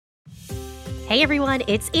Hey everyone,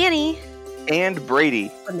 it's Annie and Brady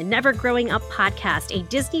from the Never Growing Up podcast, a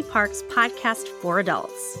Disney Parks podcast for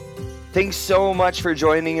adults. Thanks so much for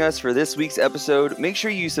joining us for this week's episode. Make sure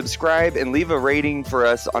you subscribe and leave a rating for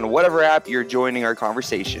us on whatever app you're joining our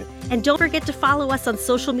conversation. And don't forget to follow us on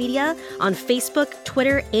social media on Facebook,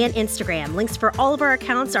 Twitter, and Instagram. Links for all of our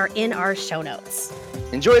accounts are in our show notes.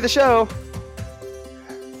 Enjoy the show!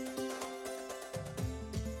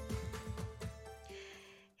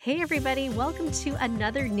 Hey everybody, welcome to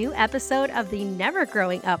another new episode of the Never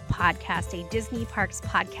Growing Up podcast, a Disney Parks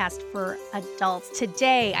podcast for adults.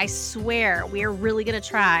 Today, I swear, we are really going to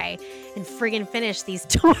try and friggin' finish these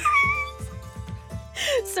tours.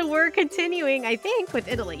 So we're continuing, I think, with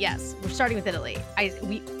Italy. Yes, we're starting with Italy.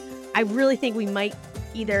 I really think we might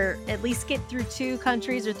either at least get through 2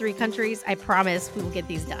 countries or 3 countries. I promise we will get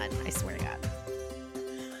these done. I swear to God.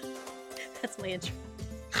 That's my intro.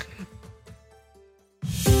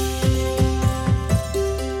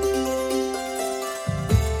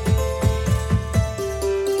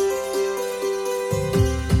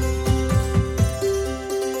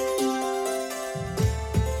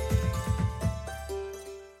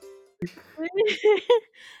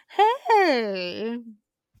 Hey.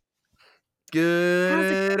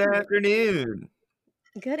 Good afternoon.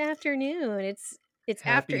 Good afternoon. It's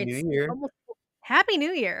Happy New Year. Almost Happy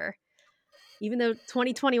New Year. Even though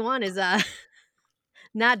 2021 is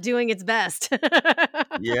not doing its best.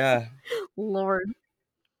 Yeah. Lord.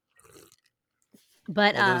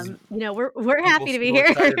 But we're happy to be so here.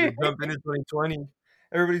 Excited to jump into 2020.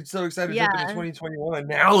 Everybody's so excited to jump into 2021.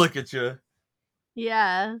 Now look at you.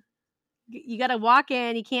 Yeah. You got to walk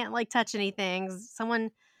in, you can't touch anything.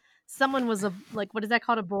 Someone was what is that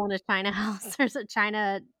called? A bull in a China house. There's a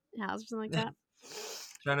China house or something like that.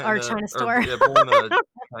 China store. Bull in a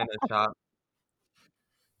China shop.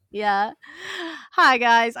 Yeah. Hi,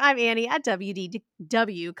 guys. I'm Annie at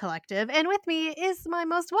WDW Collective, and with me is my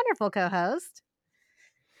most wonderful co-host.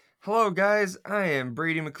 Hello, guys. I am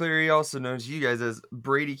Brady McCleary, also known to you guys as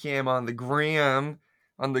Brady Cam on the gram,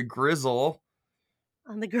 on the grizzle.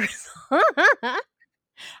 On the grizzle.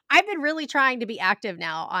 I've been really trying to be active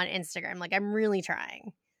now on Instagram. I'm really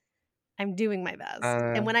trying. I'm doing my best.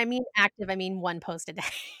 And when I mean active, I mean 1 post a day.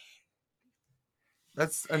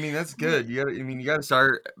 That's good. You gotta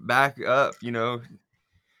start back up,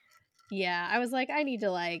 Yeah, I was like, I need to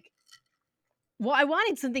I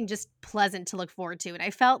wanted something just pleasant to look forward to. And I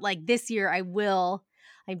felt like this year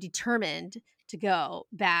I'm determined to go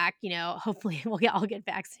back, hopefully we'll all get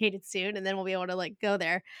vaccinated soon and then we'll be able to go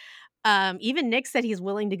there. Even Nick said he's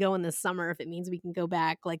willing to go in the summer if it means we can go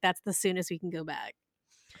back. That's the soonest we can go back.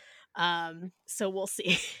 So we'll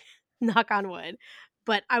see. Knock on wood.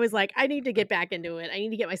 But I was like, I need to get back into it. I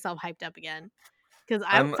need to get myself hyped up again. Because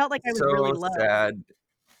I felt like I was really low. Sad.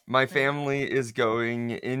 My family is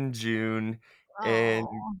going in June. And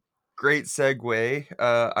great segue.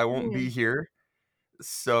 I won't be here.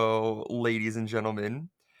 So, ladies and gentlemen,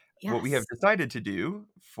 what we have decided to do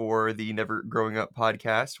for the Never Growing Up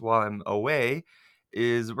podcast while I'm away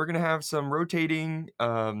is we're going to have some rotating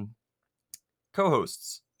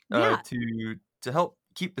co-hosts to help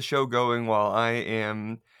keep the show going while I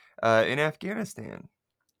am in Afghanistan.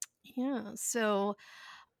 Yeah. So,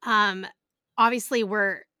 obviously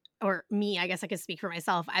me, I guess I could speak for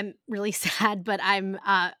myself. I'm really sad, but I'm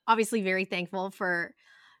obviously very thankful for,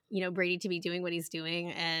 Brady to be doing what he's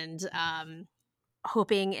doing and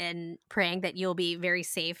hoping and praying that you'll be very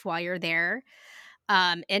safe while you're there.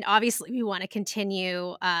 And obviously we want to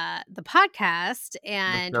continue the podcast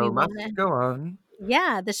and we want to go on.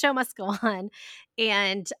 Yeah, the show must go on.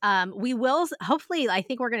 And we will, hopefully, I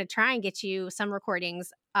think we're going to try and get you some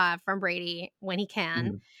recordings from Brady when he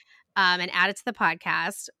can and add it to the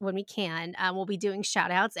podcast when we can. We'll be doing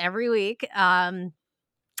shout outs every week.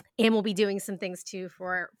 And we'll be doing some things too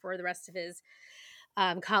for the rest of his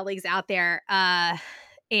colleagues out there.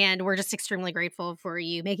 And we're just extremely grateful for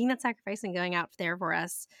you making that sacrifice and going out there for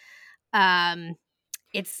us.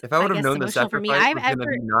 If I would have known the sacrifice was going to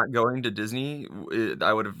be not going to Disney,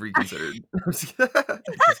 I would have reconsidered.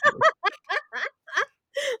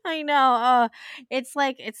 I know.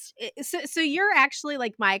 So you're actually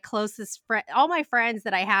my closest friend. All my friends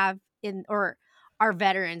that I have are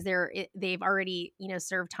veterans. They've already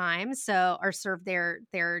served time, or served their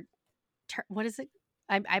what is it?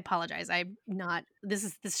 I apologize. I'm not.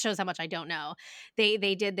 This shows how much I don't know. They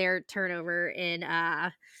did their turnover in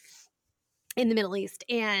the Middle East.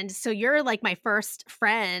 And so you're my first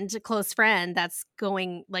close friend that's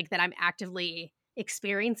going that I'm actively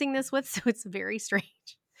experiencing this with. So it's very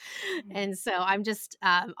strange. And so I'm just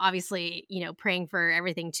obviously, praying for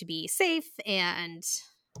everything to be safe and,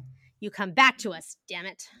 you come back to us, damn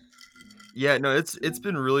it. Yeah, no, it's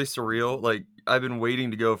been really surreal. Like, I've been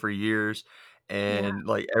waiting to go for years, Yeah. and,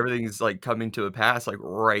 like, everything's, like, coming to a pass, like,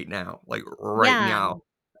 right now, like, right Yeah. now.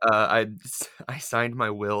 I signed my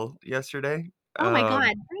will yesterday, Oh my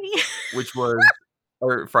God. Really? which was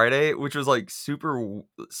or Friday, which was, like, super w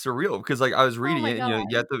surreal because, like, I was Oh reading my it, God.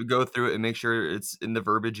 you have to go through it and make sure it's in the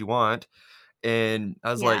verbiage you want, and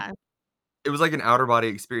I was like Yeah. it was like an outer body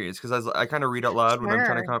experience because I kinda read out loud when I'm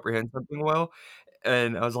trying to Sure. comprehend something well,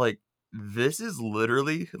 and I was like, "This is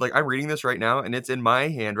literally" like, I'm reading this right now, and it's in my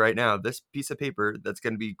hand right now, this piece of paper that's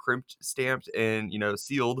gonna be crimped, stamped, and,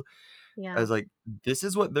 sealed. I Yeah. was like, "This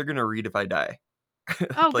is what they're gonna read if I die."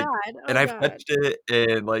 Oh Like God. and Oh I've God. touched it,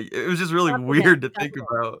 and, like, it was just really God forbid. weird to God think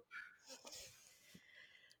forbid. about.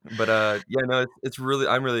 But, yeah, no, it's really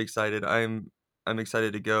I'm really excited. I'm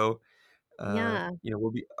excited to go. Yeah.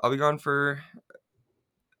 I'll be gone for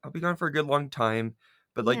a good long time,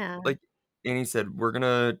 but Yeah. like Annie said, I'm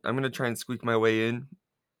gonna try and squeak my way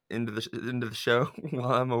into the show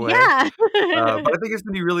while I'm away. Yeah. But I think it's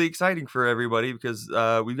gonna be really exciting for everybody because,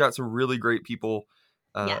 we've got some really great people,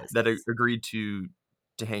 Yes. that agreed to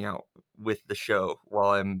hang out with the show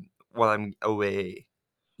while I'm away.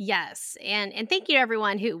 Yes, and thank you to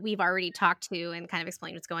everyone who we've already talked to and kind of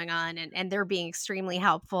explained what's going on, and they're being extremely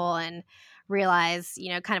helpful and realize,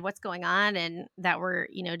 kind of what's going on, and that we're,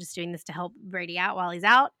 just doing this to help Brady out while he's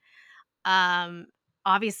out. Um,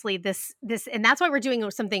 Obviously this and that's why we're doing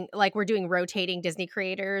something like we're doing rotating Disney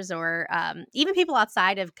creators or even people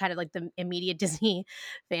outside of kind of like the immediate Disney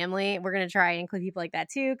family. We're gonna try and include people like that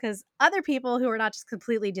too, because other people who are not just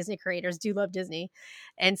completely Disney creators do love Disney,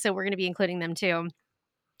 and so we're gonna be including them too.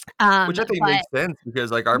 Which I think But makes sense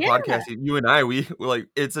because, like, our yeah, podcast, you and I, we like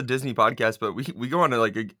it's a Disney podcast, but we go on a we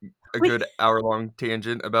good hour-long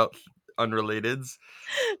tangent about unrelateds.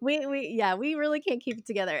 we really can't keep it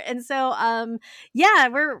together. And so yeah,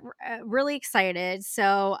 we're really excited.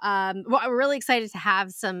 So well, we're really excited to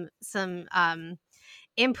have some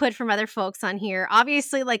input from other folks on here.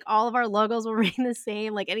 Obviously, like all of our logos will remain the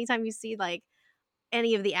same. Like anytime you see like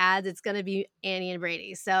any of the ads, it's going to be Annie and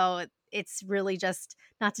Brady. So it's really just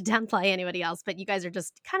not to downplay anybody else, but you guys are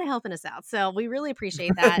just kind of helping us out. So we really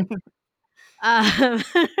appreciate that. Um,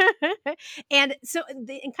 and so, and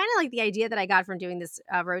kind of like the idea that I got from doing this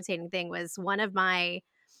rotating thing was one of my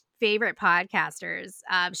favorite podcasters.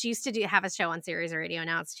 She used to have a show on Sirius Radio.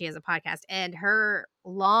 Now she has a podcast, and her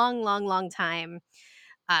long, long, long time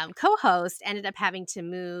co-host ended up having to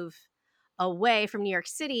move away from New York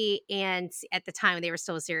City, and at the time they were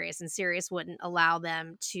still Sirius, and Sirius wouldn't allow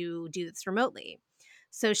them to do this remotely.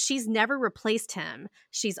 So she's never replaced him.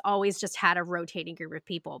 She's always just had a rotating group of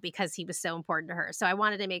people because he was so important to her. So I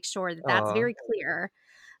wanted to make sure that that's Aw, very clear.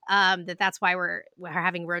 That's why we're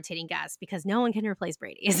having rotating guests because no one can replace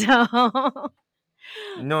Brady. So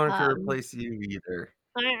no one can um, replace you either.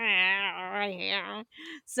 yeah.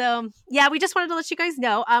 So yeah, we just wanted to let you guys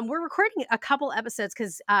know. We're recording a couple episodes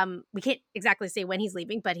because we can't exactly say when he's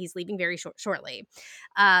leaving, but he's leaving very shortly.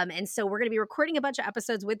 And so we're gonna be recording a bunch of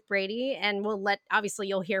episodes with Brady, and we'll obviously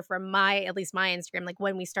you'll hear from at least my Instagram, like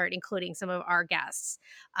when we start including some of our guests.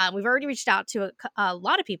 We've already reached out to a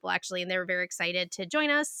lot of people actually, and they were very excited to join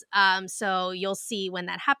us. So you'll see when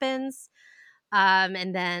that happens.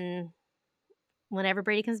 And then whenever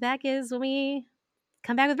Brady comes back is when we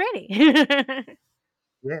come back with Brady.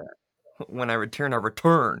 Yeah. When I return, I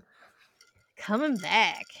return. Coming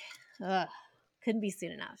back. Ugh, couldn't be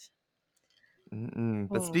soon enough. But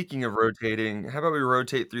Mm. speaking of rotating, how about we Oh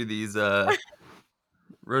rotate through my these god.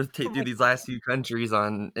 last few countries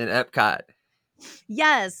in Epcot?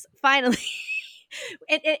 Yes, finally.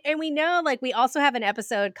 And we know, like, we also have an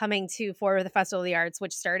episode coming to for the Festival of the Arts,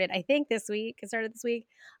 which started, I think, this week. It started this week.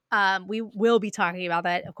 We will be talking about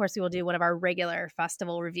that. Of course, we will do one of our regular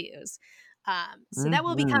festival reviews. So that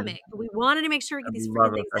will be coming. Mhm. But we wanted to make sure we I get these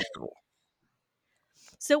love freaking a things. festival.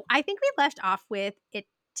 So I think we left off with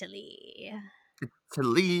Italy.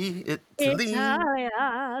 Italy.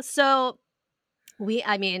 Italia. So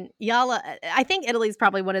I mean, y'all, I think Italy's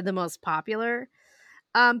probably one of the most popular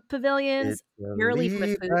pavilions purely from a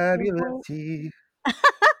Italy, food standpoint. fabulously.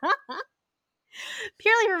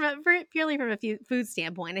 Purely from a food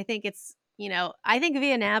standpoint, I think I think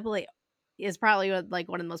Via Napoli is probably like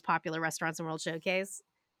one of the most popular restaurants in World Showcase.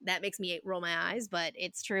 That makes me roll my eyes, but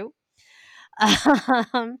it's true.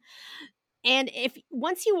 Um, and if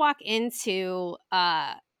once you walk into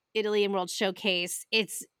Italy and World Showcase,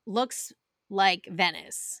 it looks like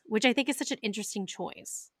Venice, which I think is such an interesting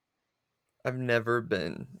choice. I've never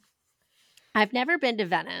been. I've never been to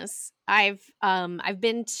Venice. I've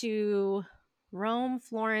been to Rome,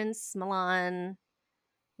 Florence, Milan,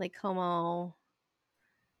 Lake Como,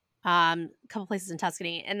 a couple places in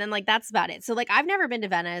Tuscany, and then like that's about it. So like I've never been to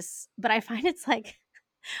Venice, but I find it's like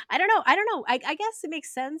I don't know. I guess it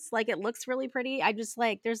makes sense. Like it looks really pretty. I just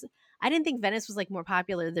like I didn't think Venice was like more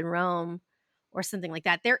popular than Rome or something like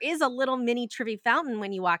that. There is a little mini Trevi fountain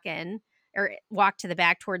when you walk in or walk to the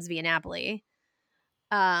back towards Via Napoli.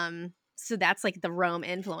 So that's like the Rome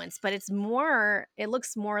influence, but it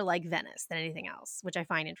looks more like Venice than anything else, which I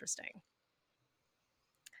find interesting.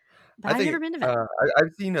 But I I've never think been to Venice.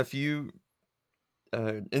 I've seen a few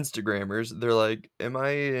Instagrammers. They're like, "Am I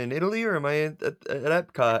in Italy or am I at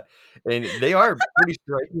Epcot?" And they are pretty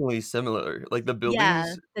strikingly similar. Like the Yeah,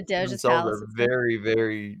 buildings the Doge's themselves Palace are and stuff. very,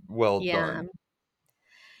 very well Yeah. done.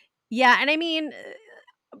 Yeah, and I mean,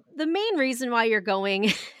 the main reason why you're going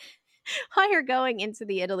why you're going into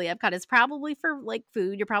the Italy Epcot is probably for like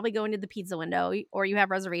food. You're probably going to the pizza window or you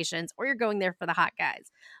have reservations or you're going there for the hot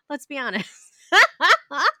guys. Let's be honest.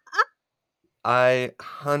 I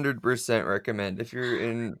 100% recommend if you're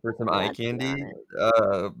in for some eye Let's be candy, honest.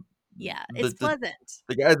 uh, Yeah, the it's the pleasant.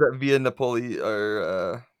 the guys at Via Napoli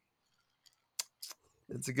are,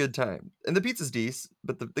 it's a good time. And the pizza's decent,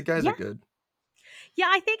 but the guys are Yeah. good. Yeah,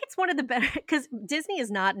 I think it's one of the better because Disney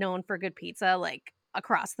is not known for good pizza like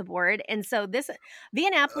across the board. And so this Via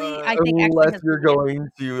Napoli, I think actually Unless has you're really good. going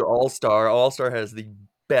to All Star. All Star has the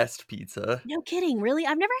best pizza. No kidding, really?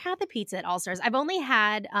 I've never had the pizza at All Stars. I've only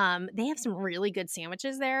had they have some really good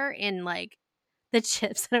sandwiches there and like the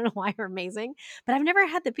chips, I don't know why are amazing, but I've never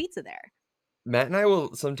had the pizza there. Matt and I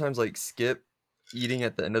will sometimes, like, skip eating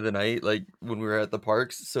at the end of the night, like, when we're at the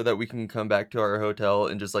parks, so that we can come back to our hotel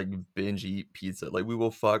and just, like, binge eat pizza. Like, we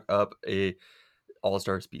will fuck up a All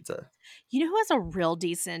Stars pizza. You know who has a real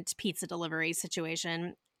decent pizza delivery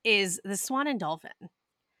situation is the Swan and Dolphin.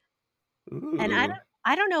 And Ooh,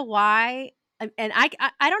 I don't know why and I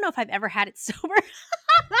don't know if I've ever had it sober.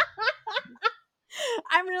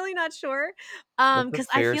 I'm really not sure. that's a Because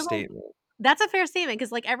I fair feel like statement. that's a fair statement.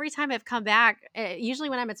 Because like, every time I've come back, usually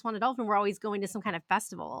when I'm at Swan and Dolphin, we're always going to some kind of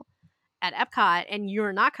festival at Epcot, and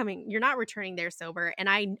you're not returning there sober, and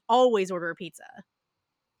I always order a pizza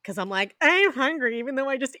because 'cause I'm like, "I'm hungry," even though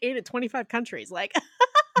I just ate at 25 countries, like,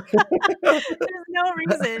 there's no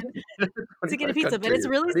reason to get a 25 pizza, but it's countries.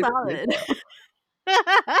 really Not even solid. 25.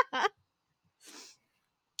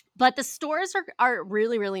 But the stores are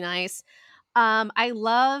really, really nice.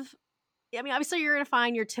 I mean, obviously, you're gonna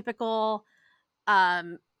find your typical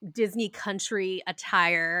um Disney country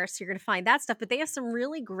attire. So you're going to find that stuff, but they have some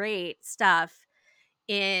really great stuff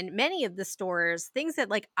in many of the stores, things that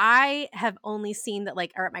like I have only seen that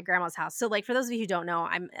like are at my grandma's house. So like for those of you who don't know,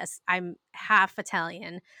 I'm half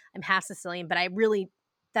Italian, I'm half Sicilian, but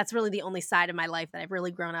that's really the only side of my life that I've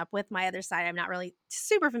really grown up with. My other side I'm not really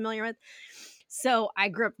super familiar with. So I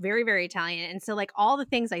grew up very, very Italian. And so like all the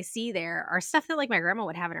things I see there are stuff that like my grandma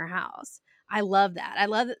would have in her house. I love that. I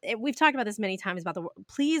love it. We've talked about this many times about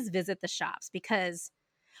please visit the shops because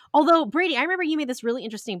although Brady, I remember you made this really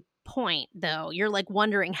interesting point though. You're like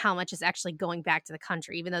wondering how much is actually going back to the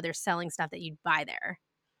country, even though they're selling stuff that you'd buy there.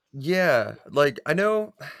 Yeah, like, I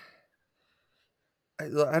know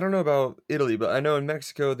I don't know about Italy, but I know in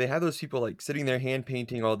Mexico, they have those people, like, sitting there hand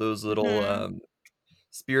painting all those little, Mhm.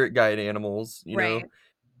 spirit guide animals, Right.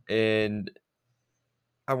 and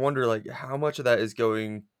I wonder, like, how much of that is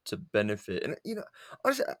going to benefit and,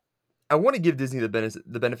 honestly, I wanna give Disney the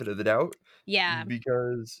benefit of the doubt Yeah.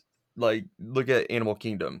 because, like, look at Animal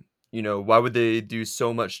Kingdom, why would they do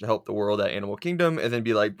so much to help the world at Animal Kingdom and then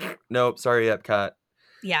be like, "Nope, sorry, Epcot."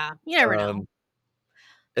 Yeah. You never know. Um,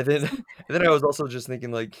 and then Some and then I was also just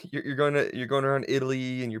thinking, like, you're going around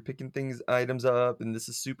Italy and you're picking items up, and this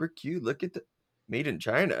is super cute, look at the made in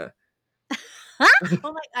China.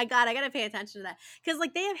 Oh my god, I gotta pay attention to that because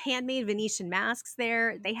like they have handmade Venetian masks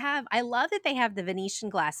there. I love that they have the Venetian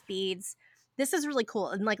glass beads. This is really cool,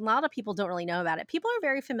 and like a lot of people don't really know about it. People are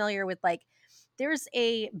very familiar with like there's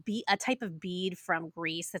a type of bead from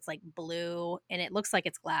Greece that's like blue and it looks like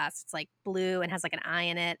it's glass. It's like blue and has like an eye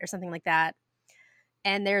in it or something like that.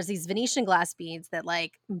 And there's these Venetian glass beads that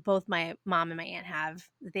like both my mom and my aunt have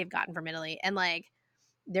that they've gotten from Italy, and like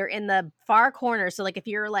they're in the far corner. So like if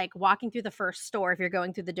you're like walking through the first store, if you're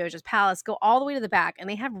going through the Doge's Palace, go all the way to the back and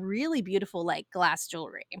they have really beautiful like glass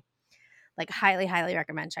jewelry. Like highly, highly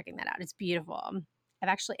recommend checking that out. It's beautiful.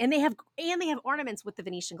 And they have ornaments with the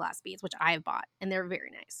Venetian glass beads, which I have bought, and they're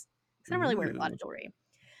very nice. Because I don't really wear a lot Ooh. of jewelry.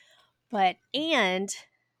 But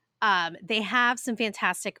they have some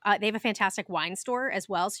fantastic they have a fantastic wine store as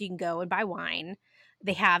well. So you can go and buy wine.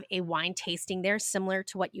 They have a wine tasting there, similar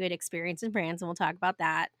to what you had experienced in France, and we'll talk about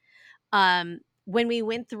that. When we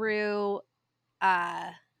went through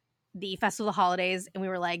uh the Festival of the Holidays, and we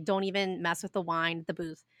were like, don't even mess with the wine at the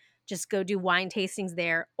booth. Just go do wine tastings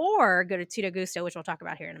there or go to Tutto Gusto, which we'll talk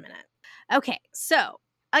about here in a minute. Okay, so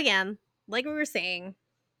again, like we were saying,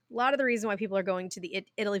 a lot of the reason why people are going to the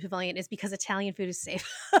Italy Pavilion is because Italian food is safe.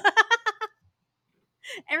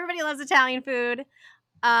 Everybody loves Italian food.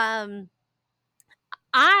 Um,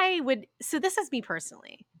 so this is me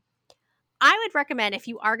personally. I would recommend if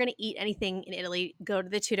you are going to eat anything in Italy, go to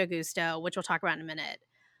the Tutto Gusto, which we'll talk about in a minute.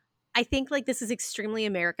 I think like this is extremely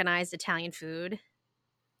Americanized Italian food,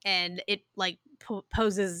 and it like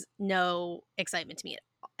poses no excitement to me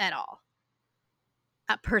at all.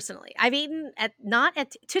 Personally, I've eaten at not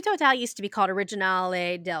at Tutto Italia used to be called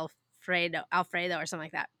Originale del Alfredo or something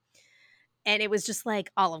like that, and it was just like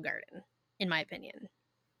Olive Garden, in my opinion.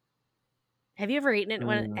 Have you ever eaten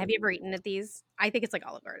it? Have you ever eaten at these? I think it's like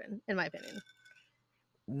Olive Garden, in my opinion.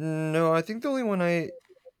 No, I think the only one I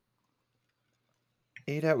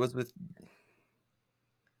ate at was with.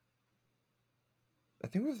 I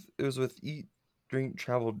think it was with Eat, Drink,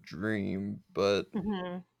 Travel, Dream, but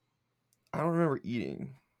Mm-hmm. I don't remember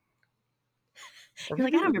eating. Or You're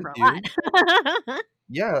like, maybe I it don't was with remember you. a lot.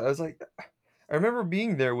 Yeah, I was like, I remember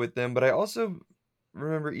being there with them, but I also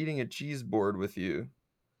remember eating a cheese board with you.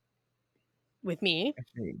 With me, I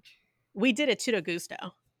think. we did a Tutto Gusto.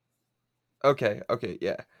 Okay,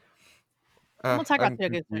 yeah. We'll talk about I'm Tutto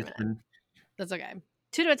Gusto in a confused. minute. That's okay.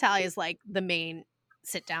 Tutto Italia is like the main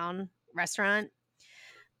sit down restaurant.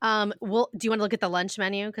 Well, do you want to look at the lunch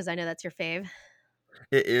menu? Because I know that's your fave.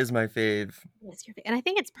 It is my fave. It's your fave. And I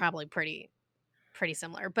think it's probably pretty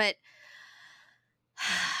similar. But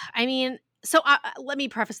I mean, so let me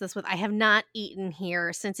preface this with I have not eaten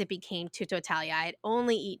here since it became Tutto Italia. I had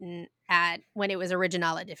only eaten at when it was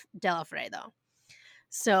Originale dell'Alfredo.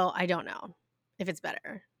 So I don't know if it's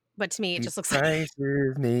better. But to me, it These just looks like.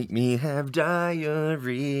 prices make me have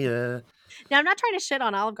diarrhea. Now, I'm not trying to shit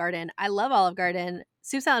on Olive Garden. I love Olive Garden.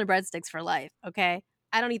 Soup, salad, and breadsticks for life. Okay,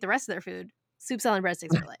 I don't eat the rest of their food. Soup, salad, and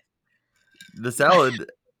breadsticks for life. The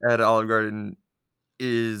salad at Olive Garden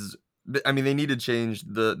is. I mean, they need to change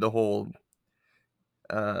the whole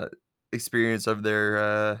uh, experience of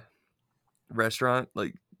their restaurant.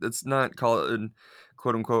 Like, it's not called a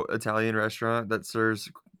quote unquote Italian restaurant that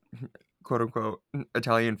serves quote unquote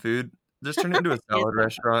Italian food. Just turn it into a Yes, salad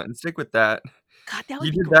restaurant and stick with that. God, that would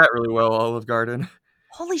You be did great. that really well, Olive Garden.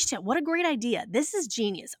 Holy shit, what a great idea. This is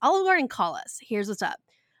genius. Olive Garden, call us. Here's what's up.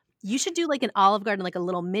 You should do like an Olive Garden, like a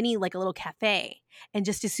little mini, like a little cafe, and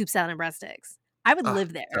just do soup, salad, and breadsticks. I would Ah,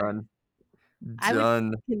 live there. done. I would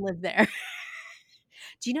Done. fucking live there.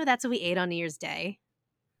 Do you know that's what we ate on New Year's Day?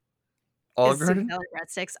 Olive Is soup, Garden? salad,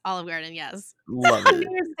 breadsticks, Olive Garden, yes. Love On New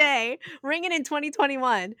it. Year's Day, ringing in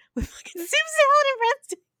 2021 with fucking soup, salad, and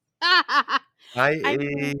breadsticks. I I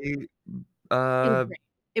mean, ate, it was uh, great.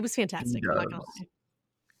 It was fantastic. I'm not gonna B-dubs. lie.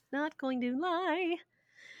 Not going to lie.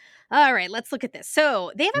 All right, let's look at this.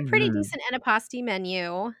 So they have a pretty Mhm. decent antipasti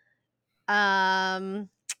menu. Um,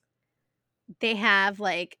 they have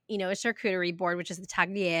like a charcuterie board, which is the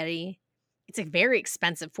taglieri. It's a very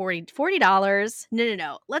expensive $40.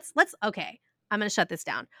 No. Let's okay. I'm gonna shut this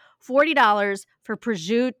down. $40 for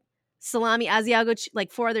prosciutto, salami, Asiago,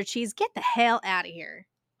 like 4 other cheese. Get the hell out of here.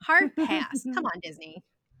 Hard pass. Come on, Disney.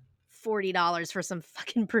 $40 for some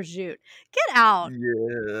fucking prosciutto. Get out.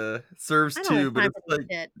 Yeah, serves I don't have 2, but time it's, for this like,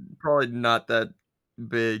 shit. probably not that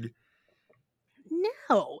big.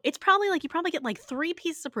 No, it's probably like you probably get like 3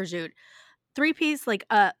 pieces of prosciutto, 3 piece like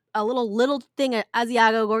a little thing of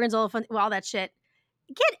Asiago, gorgonzola, all that shit.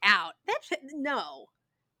 Get out. That shit, no.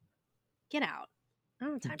 Get out. I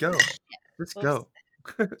don't have time for this Go. shit. Just Oops. go.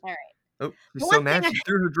 All right. Oh, The she's so one thing mad, she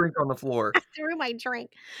threw her drink on the floor. I threw my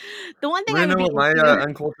drink. The one You thing I wanna would know be what my, into.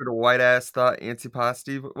 uncultured white ass thought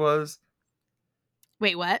antipasti was?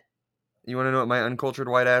 Wait, what? You wanna know what my uncultured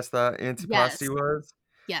white ass thought antipasti Yes. was?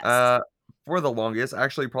 Yes. Uh, for the longest,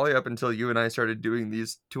 actually, probably up until you and I started doing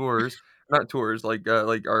these tours, not tours, like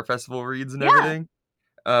our festival reads and Yeah. everything.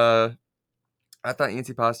 Uh, I thought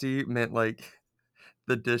antipasti meant like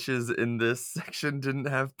the dishes in this section didn't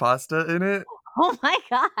have pasta in it. Oh my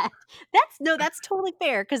god. That's totally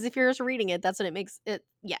fair because if you're just reading it, that's what it makes it.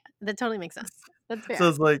 Yeah, that totally makes sense. That's So fair.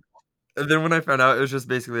 it's like, and then when I found out it was just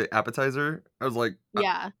basically appetizer, I was like,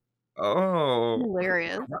 Yeah. oh,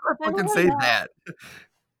 Hilarious. why did I I fucking love say that. that?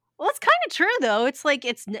 Well, it's kind of true though. It's like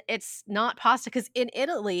it's not pasta because in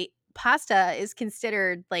Italy, pasta is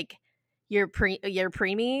considered like your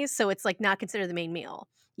primi, so it's like not considered the main meal.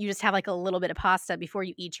 You just have like a little bit of pasta before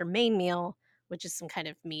you eat your main meal, which is some kind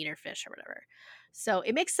of meat or fish or whatever. So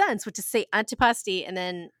it makes sense to say antipasti, and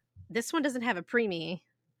then this one doesn't have a primi.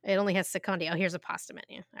 It only has secondi. Oh, here's a pasta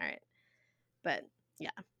menu. All right, but yeah.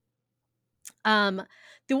 Um,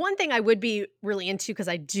 the one thing I would be really into, because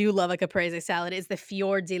I do love a caprese salad, is the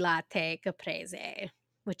fior di latte caprese,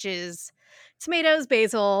 which is tomatoes,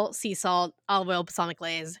 basil, sea salt, olive oil, balsamic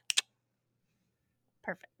glaze.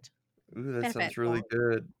 Perfect. Ooh, that sounds really Perfetto.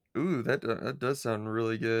 good. Ooh, that does sound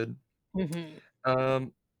really good. Mhm.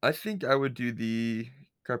 Um, I think I would do the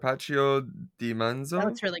carpaccio di That manzo.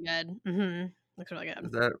 looks really good. Mhm. Looks really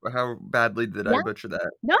Is good. that how badly did I Yeah. butcher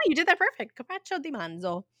that? No, you did that perfect. Carpaccio di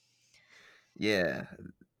manzo. Yeah.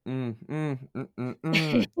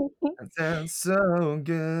 That sounds so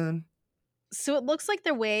good. So it looks like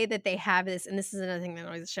the way that they have this, and this is another thing that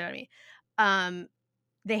always shit out of me. Um,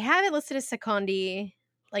 they have it listed as secondi,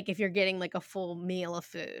 like if you're getting like a full meal of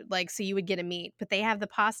food, like so you would get a meat, but they have the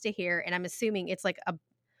pasta here, and I'm assuming it's like a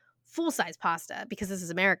full size pasta because this is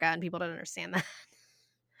America and people don't understand that.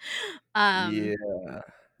 um, Yeah.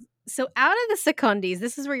 so out of the secondis,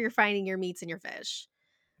 this is where you're finding your meats and your fish.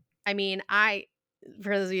 I mean,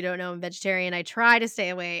 for those of you who don't know, I'm vegetarian. I try to stay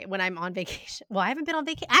away when I'm on vacation. Well, I haven't been on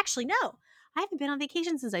vacation. Actually, no, I haven't been on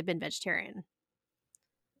vacation since I've been vegetarian.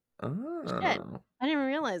 Shit, Oh, I didn't even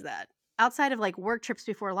realize that. Outside of like work trips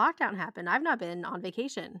before lockdown happened, I've not been on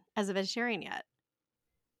vacation as a vegetarian yet.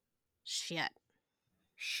 Shit,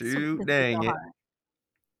 shoot this is dang so it. hard.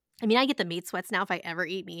 I mean, I get the meat sweats now if I ever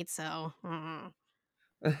eat meat, so.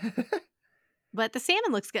 But the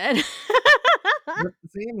salmon looks good. But the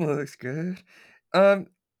theme looks good. Um,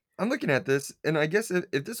 I'm looking at this, and I guess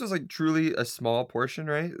if this was, like, truly a small portion,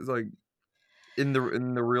 right? It's like in the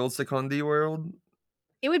real secondi world?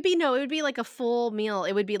 It would be no, it would be like a full meal.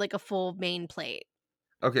 It would be like a full main plate.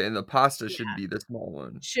 Okay, and the pasta should Yeah, be the small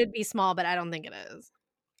one. should be small, but I don't think it is.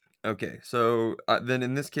 Okay, so, then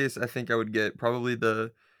in this case, I think I would get probably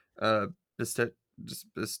the, uh, biste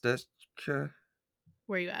just bistecca?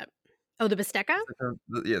 Where you at? Oh, the bistecca?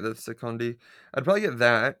 Yeah, the secondi. I'd probably get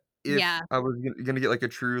that if Yeah, I was gonna get, like, a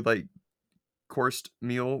true, like, coursed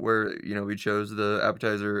meal where, we chose the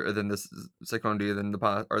appetizer and then the secondi and then the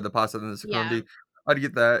pasta then the yeah. secondi. I'd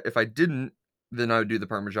get that. If I didn't, then I would do the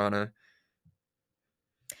parmigiana.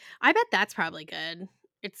 I bet that's probably good.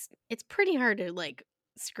 It's pretty hard to like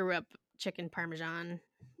screw up chicken parmesan,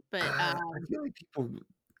 but I feel like people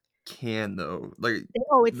can though. Like,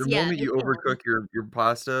 oh, it's the yeah, moment they you can. overcook your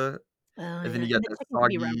pasta Oh and then yeah, you and got the chicken can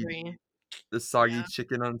be rubbery. the soggy Yeah.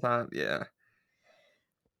 chicken on top, yeah.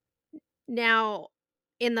 Now,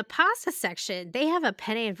 in the pasta section, they have a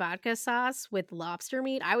penne and vodka sauce with lobster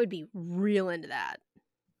meat. I would be real into that.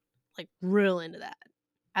 Like real into that.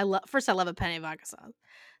 I love a penne and vodka sauce.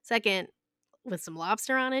 Second, with some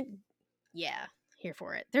lobster on it, yeah, here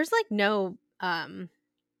for it. There's like no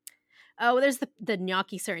oh, there's the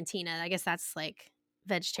gnocchi sorrentina. I guess that's like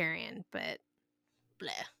vegetarian, but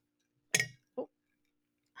bleh. Oh,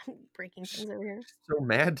 I'm breaking things over here. So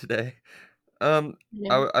mad today. Um, You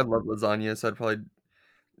know? I love lasagna, so I'd probably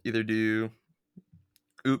either do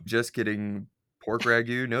just kidding, pork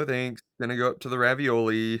ragu, no thanks, gonna go up to the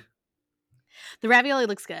ravioli. The ravioli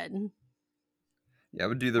looks good. Yeah, I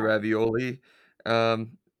would do the ravioli.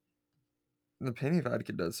 Um, the penny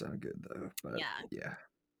vodka does sound good though, but Yeah. yeah.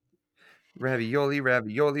 Ravioli,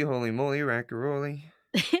 ravioli, holy moly, raccaroli.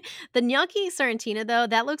 The gnocchi sorrentina, though,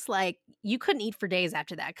 that looks like you couldn't eat for days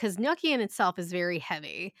after that because gnocchi in itself is very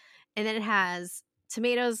heavy. And then it has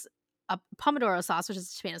tomatoes, a pomodoro sauce, which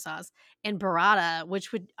is tomato sauce, and burrata, which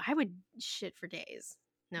I would shit for days.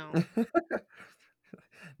 No.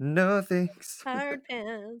 No thanks. Hard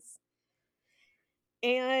pass.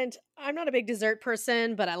 And I'm not a big dessert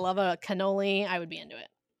person, but I love a cannoli. I would be into it.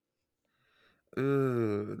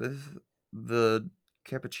 Ooh, the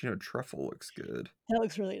cappuccino truffle looks good. That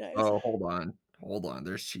looks really nice. Oh, hold on. Hold on,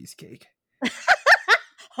 there's cheesecake.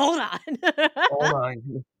 Hold on. Hold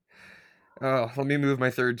on. Oh, let me move my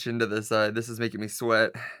third chin to the side. This is making me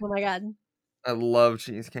sweat. Oh my god. I love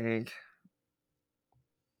cheesecake.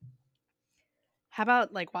 How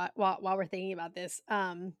about like while we're thinking about this,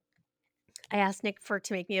 I asked Nick to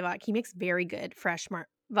make me a vodka. He makes very good fresh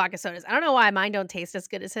vodka sodas. I don't know why mine don't taste as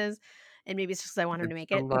good as his, and maybe it's just 'cause I want him to It's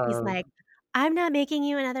make the it. But he's love. like, "I'm not making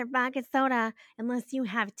you another vodka soda unless you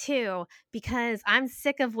have 2 because I'm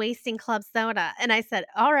sick of wasting club soda." And I said,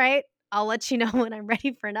 "All right, I'll let you know when I'm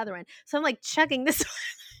ready for another one." So I'm like chugging this one.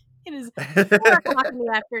 It is 4 o'clock in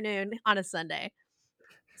the afternoon on a Sunday.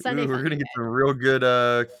 Sunday Ooh, we're fun gonna get some real good,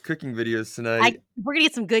 cooking videos I tonight. we're gonna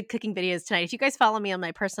get some good cooking videos tonight. If you guys follow me on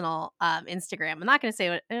my personal Instagram, I'm not gonna say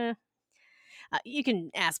what. You can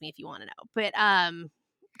ask me if you want to know, but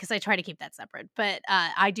because I try to keep that separate. But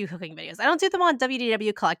I do cooking videos. I don't do them on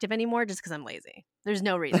WDW Collective anymore, just because I'm lazy. There's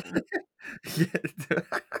no reason. Yeah.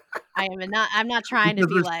 I'm not trying to Because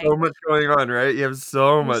be there's like, so much going on, right? You have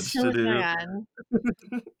so "There's much so to much going do.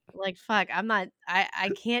 on." Like, fuck, I'm not I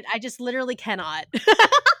can't I just literally cannot.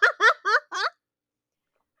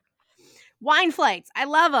 Wine flights, I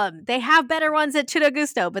love them. They have better ones at Tutto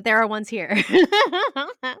Gusto, but there are ones here.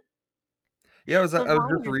 Yeah, The I was wine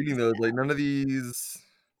just are reading just those, like, none of these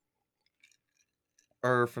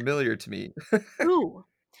are familiar to me. ooh.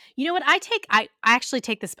 You know what? I actually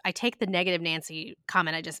take this I take the negative Nancy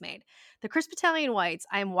comment I just made. The crisp Italian whites,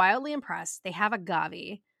 I am wildly impressed. They have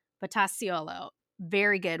agave, Battaciolo,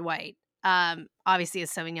 very good white. Obviously a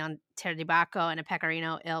Sauvignon Terre di Bacco and a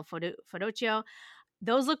Pecorino Il Fodocchio.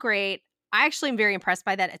 Those look great. I actually am very impressed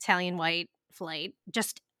by that Italian white flight,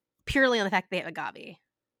 just purely on the fact that they have agave.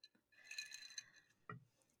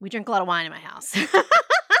 We drink a lot of wine in my house.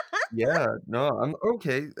 Yeah, no, I'm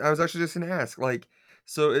okay. I was actually just gonna ask, like,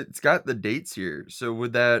 so it's got the dates here. So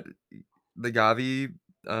would the Gavi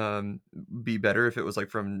be better if it was like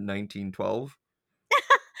from 1912?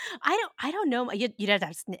 I don't know. You'd have to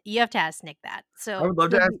ask, you have to ask Nick that. I So would love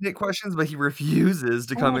to you'll ask be, Nick questions, but he refuses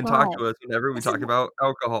to oh come my and talk god, to us whenever we this is talk about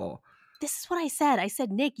alcohol. this is what I said. I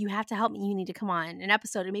said, Nick, you have to help me. You need to come on an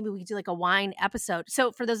episode, and maybe we could do like a wine episode.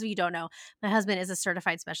 So, for those of you who don't know, my husband is a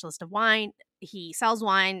certified specialist of wine. He sells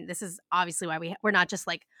wine. This is obviously why we're not just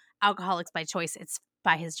like alcoholics by choice. It's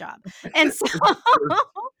by his job. And so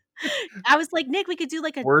I was like, Nick, we could do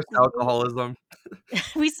like a Worst great. alcoholism.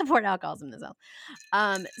 We support alcoholism in this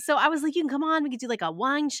house. So I was like, you can come on. We could do like a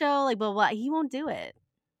wine show, like blah blah. He won't do it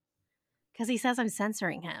because he says I'm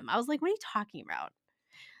censoring him. I was like, what are you talking about?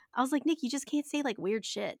 I was like, Nick, you just can't say like weird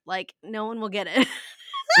shit. Like, no one will get it.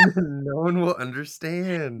 No one will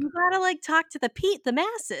understand. You gotta like talk to the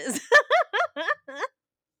masses.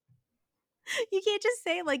 You can't just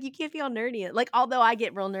say like you can't be all nerdy. Like, although I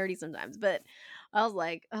get real nerdy sometimes, but I was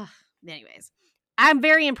like, ugh. Anyways, I'm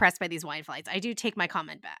very impressed by these wine flights. I do take my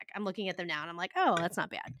comment back. I'm looking at them now and I'm like, oh, that's not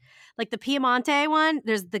bad. Like the Piemonte one,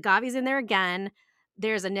 there's the Gavi's in there again.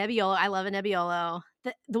 There's a Nebbiolo. I love a Nebbiolo.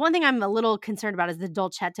 The one thing I'm a little concerned about is the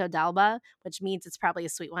Dolcetto d'Alba, which means it's probably a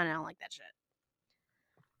sweet one. I don't like that shit.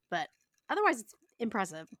 But otherwise, it's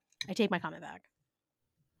impressive. I take my comment back.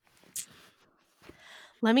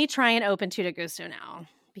 Let me try and open Tutto Gusto now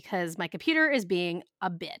because my computer is being a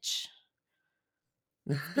bitch.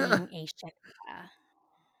 Being a shit.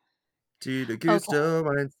 To the Okay. Gusto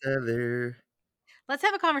Wine Cellar. Let's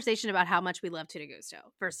have a conversation about how much we love Tutto Gusto.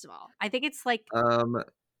 First of all, I think it's like Um,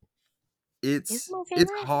 is it's my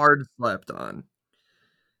it's favorite. hard slept on,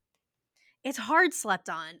 It's hard slept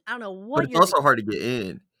on. I don't know but what it's you're doing. also hard to get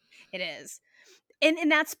in. It is.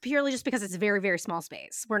 And that's purely just because it's a very, very small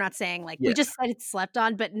space. We're not saying like we Yeah, just said it's slept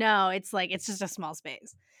on, but no, it's like it's just a small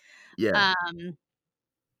space. yeah, Um,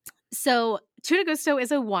 so Tutto Gusto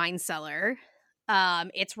is a wine cellar.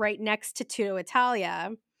 It's right next to Tutto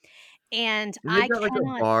Italia. And and they've I got, like, a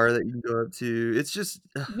cannot bar that you can go up to. It's just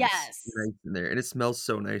it's yes. nice in there, and it smells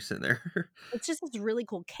so nice in there. It's just this really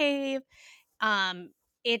cool cave. Um,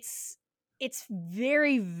 it's it's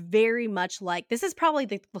very, very much like this is probably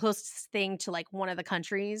the closest thing to like one of the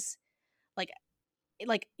countries.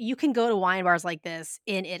 Like you can go to wine bars like this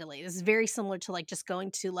in Italy. This is very similar to like just going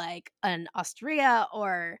to like an Osteria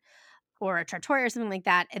or a trattoria or something like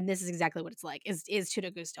that. And this is exactly what it's like. Is Tutto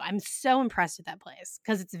Gusto. I'm so impressed with that place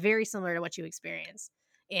because it's very similar to what you experience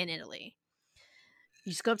in Italy.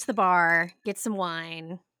 You just go up to the bar, get some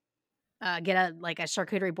wine, get a like a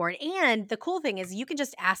charcuterie board. And the cool thing is you can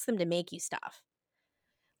just ask them to make you stuff.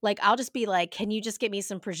 Like I'll just be like, "Can you just get me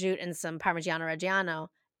some prosciutto and some Parmigiano Reggiano?"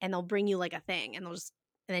 And they'll bring you like a thing, and they'll just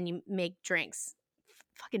and then you make drinks.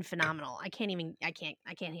 Fucking phenomenal. I can't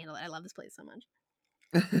handle it. I love this place so much.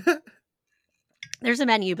 There's a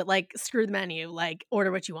menu, but like screw the menu. Like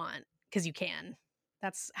order what you want because you can.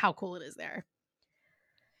 That's how cool it is there.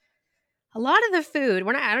 A lot of the food,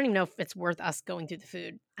 we're not. I don't even know if it's worth us going through the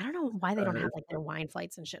food. I don't know why they don't have It's like their fun. wine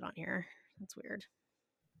flights and shit on here. That's weird.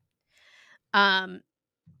 Um,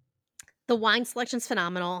 the wine selection's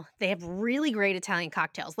phenomenal. They have really great Italian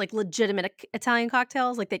cocktails, like legitimate Italian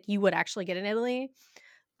cocktails, like that you would actually get in Italy.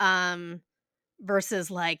 Um, versus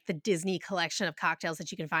like the Disney collection of cocktails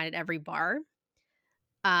that you can find at every bar.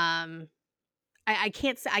 Um, I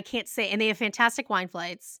can't say, and they have fantastic wine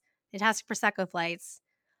flights, fantastic prosecco flights.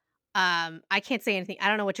 I can't say anything. I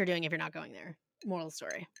don't know what you're doing if you're not going there. Moral of the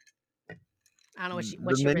story. I don't know The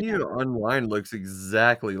what you read menu that. online looks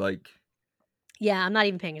exactly like Yeah, I'm not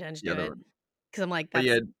even paying attention the to other it one. because I'm like, But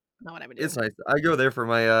yeah, that's not what I would it's do. nice. I go there for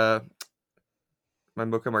my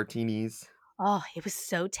mocha martinis. Oh, it was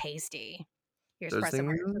so tasty. Your Those espresso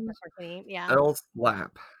things martini. Yeah. that'll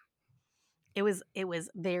slap. It was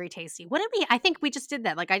very tasty. What did we I think we just did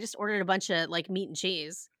that. Like, I just ordered a bunch of, like, meat and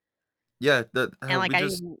cheese, Yeah, that and, like, we I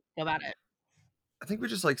didn't just even go about it. I think we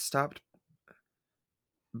just, like, stopped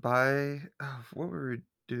by what were we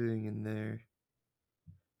doing in there?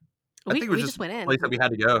 I think it was We just just a went in. place that we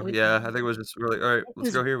had to go. We Yeah, I think it was just really, "Alright, it let's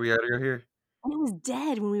was go here, we gotta go here." and it was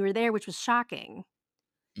dead when we were there, which was shocking.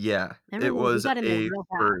 Yeah, I it remember we was got in there a real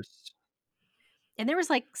fast, first. and there was,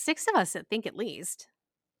 like, 6 of us, I think, at least.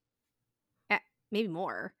 Eh, maybe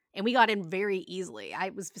more, and we got in very easily. I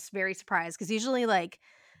was just very surprised because usually, like,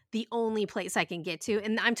 the only place I can get to,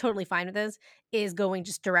 and I'm totally fine with this, is going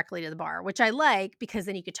just directly to the bar, which I like because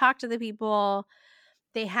then you could talk to the people.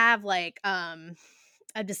 They have, like,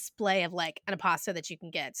 a display of, like, an pasta that you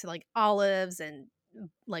can get, so, like, olives and,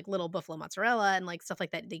 like, little buffalo mozzarella and, like, stuff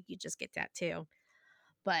like that you just get that too.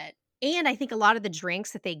 But and I think a lot of the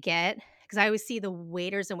drinks that they get, because I always see the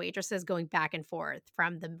waiters and waitresses going back and forth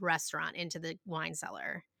from the restaurant into the wine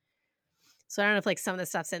cellar. So I don't know if, like, some of the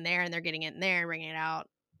stuff's in there and they're getting it in there and bringing it out.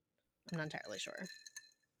 I'm not entirely sure.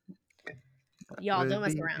 Y'all don't Would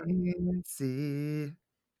mess be around. fancy.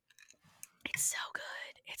 It's so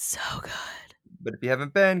good. It's so good. But if you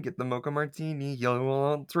haven't been, get the mocha martini, you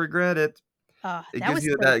won't regret it. Oh, It that gives was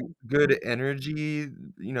you so that good. good energy,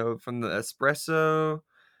 from the espresso.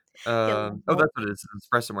 Get a little Oh, jolt. that's what it is,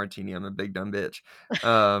 espresso martini, I'm a big dumb bitch.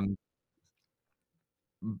 Um,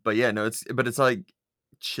 but yeah, no, it's, like,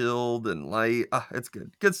 chilled and light. Ah, it's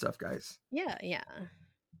good. Good stuff, guys. Yeah, yeah.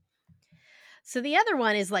 So the other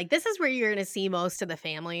one is, like, this is where you're gonna see most of the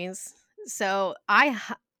families. So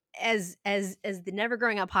as the Never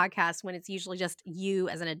Growing Up podcast, when it's usually just you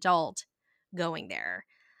as an adult going there,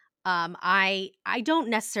 I don't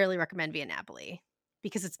necessarily recommend Via Napoli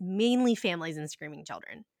because it's mainly families and screaming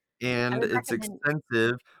children. I And would it's recommend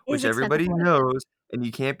expensive, is which expensive everybody for what it is. knows, and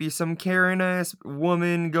you can't be some Karen-ass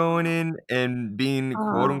woman going in and being,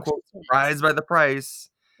 quote, Oh, unquote, shit. "surprised by the price"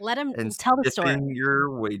 Let them and tell the story. stiffing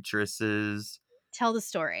your waitresses. Tell the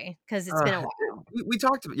story because 'cause it's been a It while. we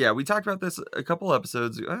talked about this a couple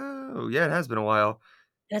episodes oh, yeah, it has been a while.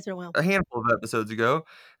 It has been a while. A handful of episodes ago,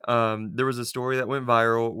 there was a story that went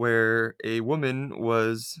viral where a woman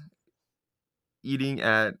was eating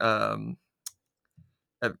at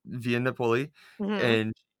Via Napoli, Mhm.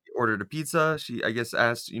 and she ordered a pizza. She, I guess,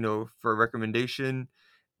 asked, for a recommendation,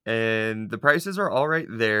 and the prices are all right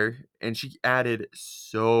there, and she added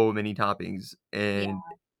so many toppings, Yeah, and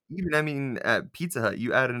even, I mean, at Pizza Hut,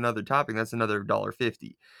 you add another topping, that's another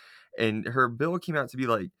 $1.50, and her bill came out to be,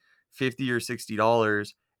 like, 50 or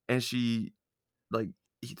 $60, and she, like,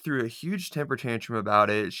 he threw a huge temper tantrum about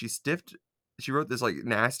it. She wrote this, like,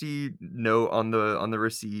 nasty note on the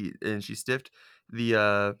receipt, and she stiffed the,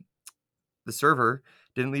 uh the server,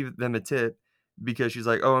 didn't leave them a tip because she's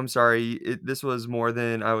like, "Oh, I'm sorry, this was more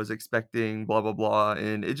than I was expecting, blah, blah, blah,"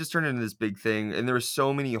 and it just turned into this big thing, and there were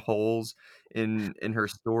so many holes in her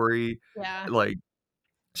story, yeah, like,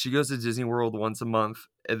 she goes to Disney World once a month,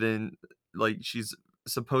 and then, like, she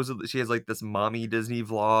has, like, this mommy Disney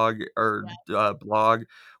vlog or, yeah. blog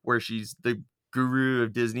where she's the guru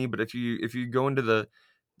of Disney, but if you go into the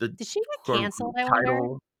Did she get quote, canceled, unquote, I wonder?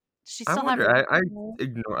 title. Does she I still have wonder, her I channel?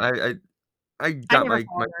 ignore I I got never my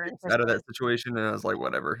followed her in the kicks first out of that place. situation, and I was like,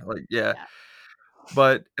 "Whatever," like, yeah, Yeah,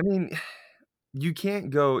 but, I mean, you can't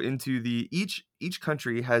go into each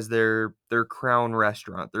country has their crown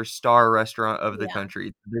restaurant, their star restaurant of the yeah.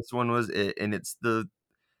 country. This one was it, and it's the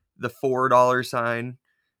 $4 sign,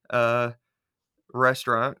 uh,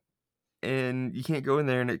 restaurant, and you can't go in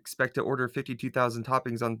there and expect to order 52,000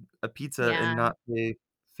 toppings on a pizza and Yeah. not pay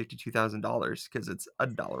 $52,000 because it's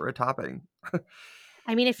 $1 a topping.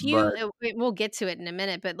 I mean, if you But we'll get to it in a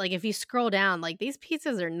minute, but, like, if you scroll down, like, these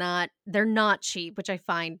pizzas they're not cheap, which I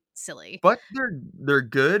find silly. but they're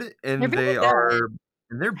good, They're and very good.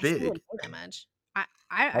 they're I still big. wouldn't pay that much. I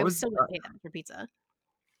I I would was still wouldn't pay that much for pizza.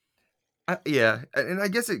 yeah, and I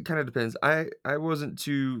guess it kinda depends. I wasn't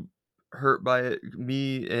too hurt by it,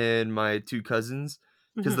 me and my 2 cousins,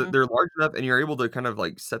 'cause Mhm. they're large enough and you're able to kind of,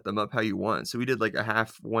 like, set them up how you want. So we did, like, a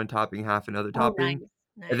half one topping, half another Oh, topping, nice,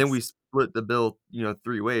 and then nice. we split the bill,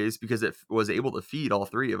 3 ways because it was able to feed all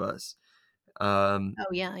 3 of us. Um,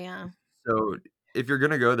 Oh, yeah, yeah. so if you're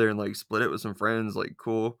gonna go there and, like, split it with some friends, like,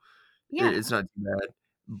 cool, it's Yeah. not too bad,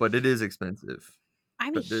 but it is expensive,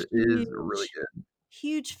 I'm a but it is really huge, good.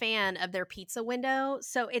 huge fan of their pizza window.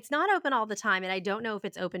 So it's not open all the time, and I don't know if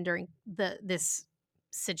it's open during this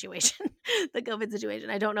situation, the COVID situation.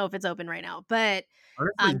 I don't know if it's open right now, but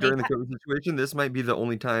Honestly, they've during the COVID situation, this might be the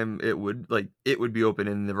only time it would be open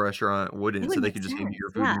and the restaurant it wouldn't, would so they make could just hand you sense.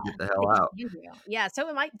 your food Yeah, and get the they hell just out. hand you. Yeah, so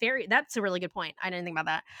it might vary. That's a really good point. I didn't think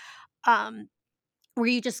about that. Um, where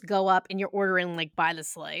you just go up and you're ordering, like, by the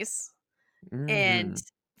slice, and Mhm.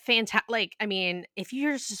 like, I mean, if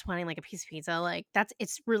you're just wanting, like, a piece of pizza, like,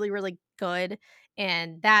 it's really, really good,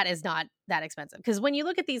 and that is not that expensive. Because when you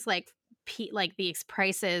look at these, like, like, these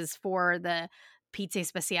prices for the pizza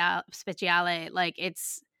speciale, like,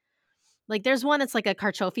 it's like, there's one that's like a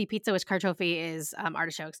carciofi pizza, which carciofi is,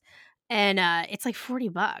 artichokes, and, it's like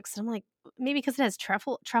 $40. I'm like, maybe because it has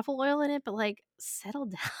truffle oil in it, but, like, settle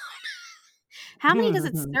down. How many does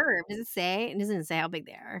it serve? Does it say? It doesn't say how big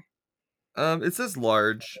they are. It says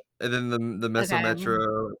large, and then the Meso Okay.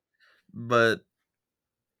 Metro, but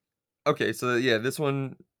okay, so yeah, this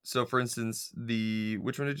one so for instance, the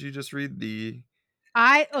which one did you just read? The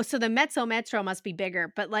So the Mezzo Metro must be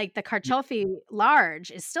bigger, but, like, the Carciofi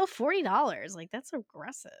large is still $40, like, that's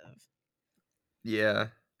aggressive. yeah.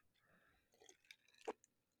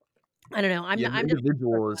 I don't know, Yeah, the I'm just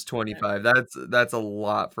individual is 25, that's a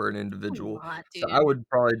lot for an a individual, lot, so I dude. would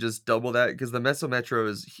probably just double that because the Meso Metro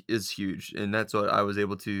is huge, and that's what I was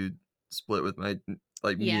able to split with my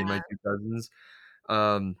like, me Yeah, and my 2 cousins,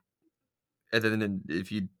 um, and then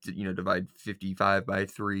if you divide 55 by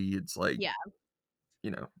 3, it's like, yeah.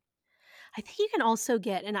 you know I think you can also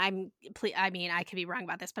get and I mean, I could be wrong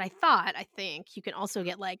about this, but I think you can also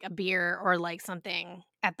get, like, a beer or, like, something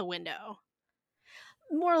at the window.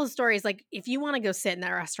 Moral of the story is, like, if you wanna go sit in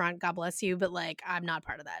that restaurant, God bless you, but, like, I'm not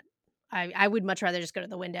part of that. I would much rather just go to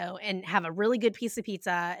the window and have a really good piece of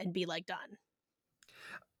pizza and be, like, done.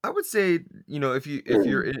 I would say, if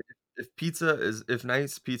you're in if pizza is if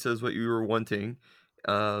nice pizza is what you were wanting,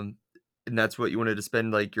 um, and that's what you wanted to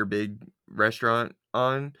spend, like, your big restaurant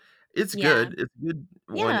on, it's Yeah. good. It's a good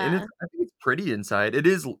one, and Yeah. I think it's pretty inside.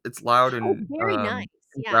 It's loud Oh, very nice.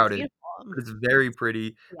 and Yeah, it's crowded, beautiful. but it's very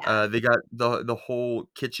pretty. Yeah, They got the whole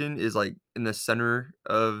kitchen is, like, in the center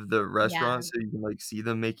of the yeah, restaurant, so you can, like, see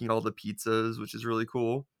them making all the pizzas, which is really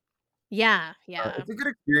cool. yeah, yeah, It's a good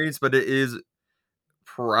experience, but it is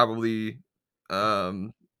probably,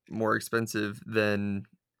 um, more expensive than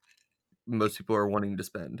most people are wanting to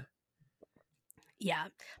spend. yeah,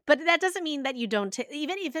 but that doesn't mean that you don't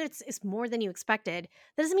even if it's more than you expected,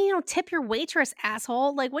 that doesn't mean you don't tip your waitress,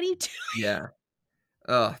 asshole, like, what are you doing? Yeah.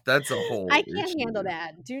 Ugh, that's a I whole can't handle issue.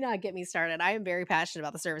 that. Do not get me started. I am very passionate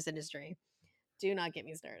about the service industry. Do not get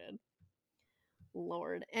me started.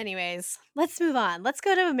 Lord. Anyways, let's move on. Let's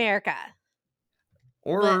go to America.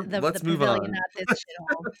 Or But the let's move pavilion, on. not this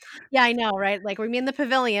shithole. Yeah, I know, right? Like, we mean the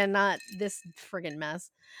pavilion, not this friggin'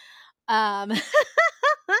 mess. Um,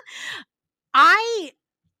 I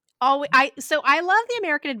I love the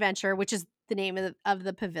American Adventure, which is the name of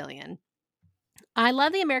the pavilion. I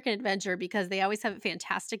love the American Adventure because they always have a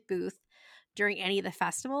fantastic booth during any of the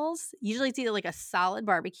festivals. Usually it's either like a solid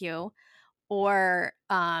barbecue or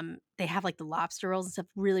they have like the lobster rolls and stuff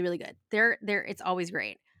really really good. They're it's always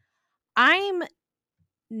great. I'm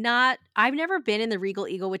I've never been in the Regal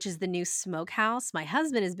Eagle, which is the new smokehouse. My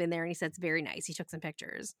husband has been there and he said it's very nice. He took some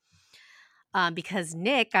pictures. Because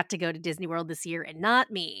Nick got to go to Disney World this year and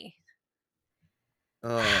not me.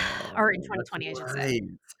 Or in Oh, that's 2020, I should say. right.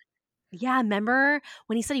 Yeah, remember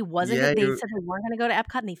when he said he wasn't Yeah, gonna they you said they weren't gonna go to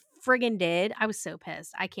Epcot and they friggin' did? I was so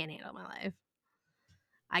pissed. I can't handle my life.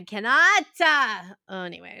 I cannot!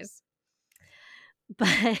 Anyways,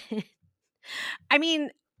 but I mean,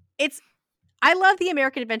 it's I love the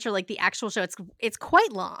American Adventure, like, the actual show. It's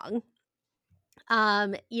quite long.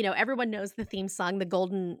 Everyone knows the theme song, the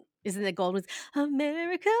golden isn't it golden wings?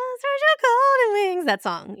 America, stretch your golden wings, that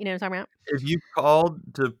song, you know what I'm talking about? if you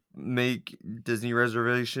called to make Disney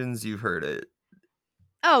reservations, you've heard it.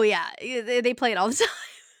 Oh, yeah, they play it all the time.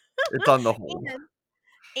 It's on the whole. And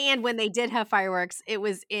and when they did have fireworks, it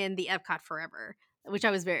was in the Epcot Forever, which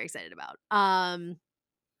I was very excited about.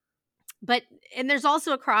 But and there's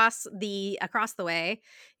also across the way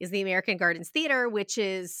is the American Gardens Theater, which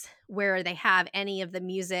is where they have any of the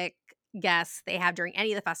music guests they have during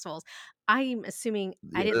any of the festivals. I'm assuming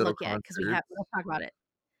I Yeah, didn't little look yet because concerts. we'll talk about it.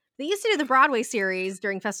 They used to do the Broadway series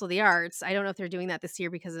during Festival of the Arts. I don't know if they're doing that this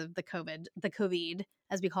year because of the COVID,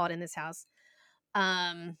 as we call it in this house.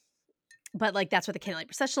 Um, but like that's what the Candlelight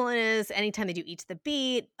Processional is. Anytime they do Eat to the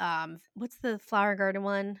Beat, what's the Flower Garden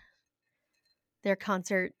one? Their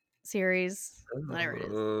concert series, whatever it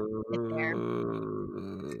is. It's there.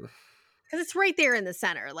 Uh, 'Cause it's right there in the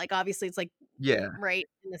center, like, obviously, it's, like, yeah, right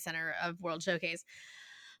in the center of World Showcase.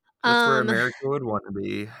 that's where Um, America would wanna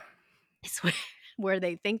be. it's where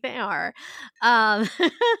they think they are. Um,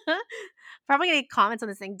 probably gonna get comments on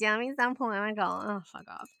this thing, "Dummies, I'm political." Oh, fuck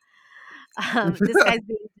off.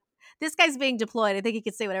 This guy's being deployed, I think he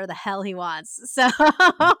can say whatever the hell he wants, so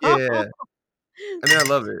Yeah. I mean, I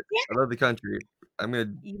love it. I love the country. I'm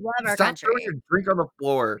gonna You love our stop throwing country. your drink on the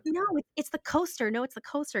floor. No, it's the coaster. No, it's the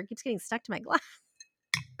coaster. It keeps getting stuck to my glass.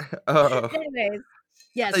 Oh, Anyways, I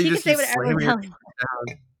yes, thought you he can just say keep whatever the slamming your hell he wants,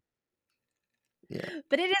 down. Yeah,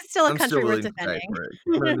 but it is still a I'm still country worth really excited defending. for it.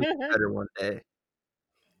 I'm gonna make it better one day.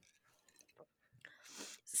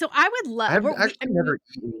 So I would love. I've I actually mean, never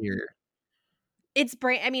eaten here. it's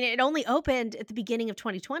brand. I mean, it only opened at the beginning of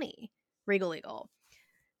 2020. Regal Eagle.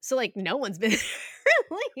 So like, no one's been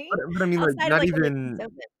really But I mean, like, outside of like when the seats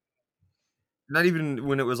open. not even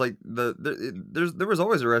when it was, like, there was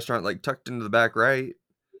always a restaurant, like, tucked into the back right.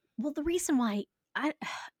 Well, the reason why I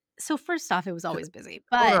so first off, it was always busy,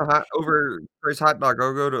 I want but a hot overpriced hot dog,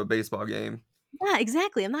 I'll go to a baseball game. yeah,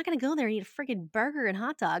 exactly. I'm not gonna go there and eat a freaking burger and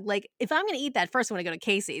hot dog. Like, if I'm gonna eat that, first I'm gonna go to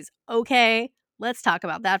Casey's. Okay, let's talk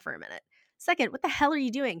about that for a minute. Second, what the hell are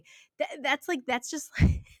you doing? That's just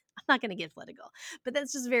I'm not gonna get political, but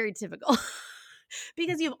that's just very typical.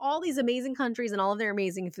 Because you have all these amazing countries and all of their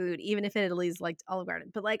amazing food, even if Italy's like Olive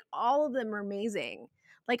Garden, but like all of them are amazing.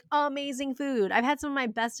 Like amazing food. I've had some of my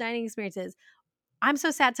best dining experiences. I'm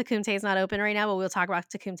so sad Takumte is not open right now, but we'll talk about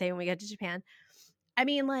Takumte when we get to Japan. I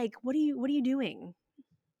mean, like, what are you doing?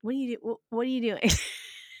 What are you doing?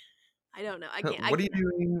 I don't know. I What are you can't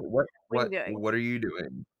help. doing? What are you doing? What are you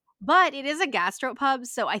doing? But it is a gastropub,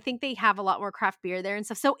 so I think they have a lot more craft beer there and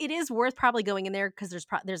stuff. So it is worth probably going in there because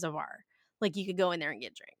there's a bar. Like you could go in there and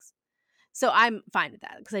get drinks. So I'm fine with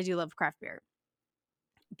that because I do love craft beer.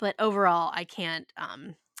 But overall, I can't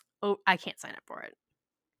sign up for it.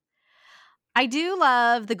 I do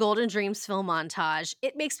love the Golden Dreams film montage.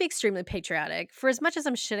 It makes me extremely patriotic. For as much as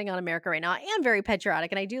I'm shitting on America right now, I am very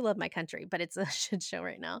patriotic and I do love my country, but it's a shit show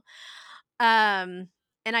right now. And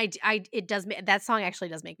it does, that song actually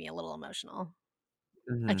does make me a little emotional.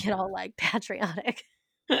 I Mhm. get all like patriotic.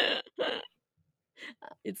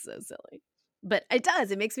 It's so silly, but it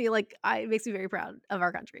does. It makes me it makes me very proud of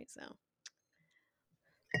our country. So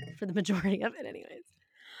for the majority of it, anyways.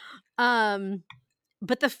 Um,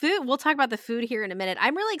 but the food, we'll talk about the food here in a minute.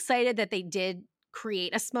 I'm really excited that they did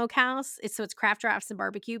create a smokehouse. It's craft drafts and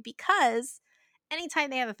barbecue because anytime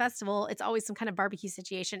they have a festival, it's always some kind of barbecue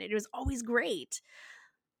situation. It was always great.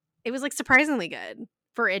 It was like surprisingly good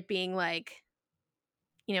for it being like,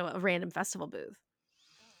 a random festival booth.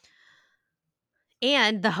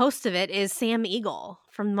 And the host of it is Sam Eagle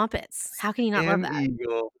from Muppets. How can you not love Sam that?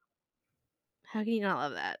 Eagle. How can you not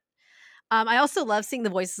love that? I also love seeing the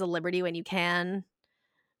Voices of Liberty when you can.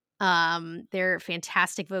 They're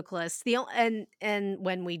fantastic vocalists. And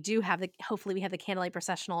when we do have hopefully we have the candlelight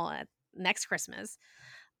processional at next Christmas.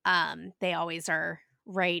 They always are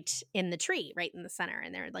right in the tree, right in the center,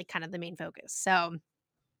 and they're like kind of the main focus. So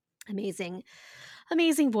amazing,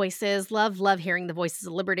 amazing voices. Love hearing the Voices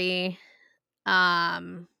of Liberty.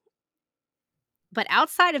 Um, but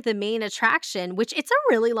outside of the main attraction, which it's a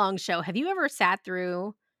really long show. Have you ever sat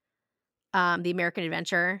through the American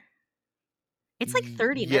Adventure? It's like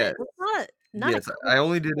 30 Yes. minutes. It's not a Yes, quick. I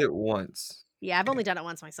only did it once. Yeah, I've only done it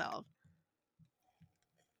once myself.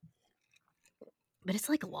 But it's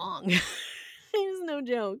like long. It's no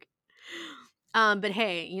joke. But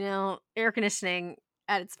hey, air conditioning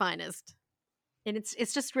at its finest. And it's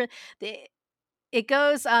just it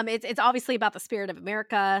goes it's obviously about the spirit of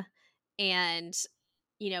America, and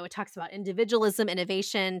it talks about individualism,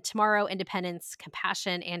 innovation, tomorrow, independence,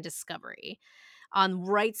 compassion, and discovery. On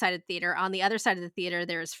right side of the theater, on the other side of the theater,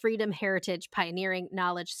 there is freedom, heritage, pioneering,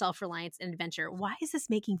 knowledge, self-reliance, and adventure. Why is this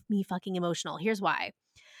making me fucking emotional? Here's why.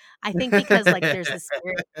 I think because like there's this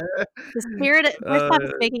spirit. The spirit first Uh, off,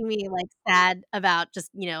 it's making me, like, sad about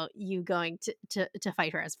just, you going to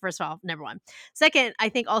fight her as first of all, number 1. Second, I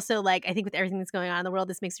think also, like, I think with everything that's going on in the world,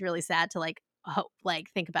 this makes me really sad to, like,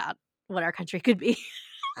 think about what our country could be.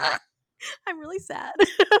 I'm really sad.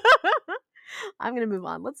 I'm gonna move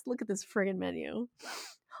on. Let's look at this friggin' menu.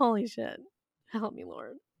 Holy shit. Help me,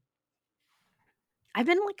 Lord. I've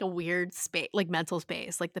been in, like, a weird space, like, mental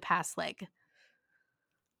space, like, the past, like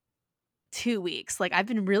 2 weeks. Like, I've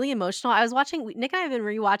been really emotional. I was watching Nick and I have been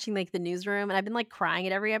rewatching, like, The Newsroom, and I've been, like, crying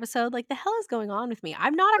at every episode. Like, the hell is going on with me?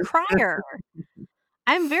 I'm not a crier.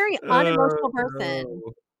 I'm a very oh, unemotional person.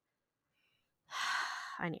 no.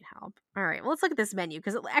 I need help. All right, well, let's look at this menu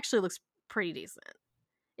because it actually looks pretty decent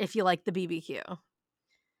if you like the BBQ.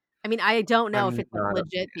 I mean, I don't know if I'm it's, like, not a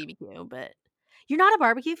legit BBQ, but you're not a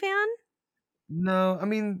barbecue fan? No, I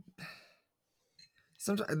mean,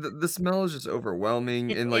 sometimes the smell is just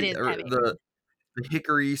overwhelming and, It like, is or heavy. the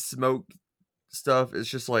hickory smoke stuff is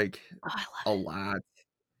just, like, Oh, I a love it. lot.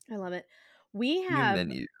 I love it. We New have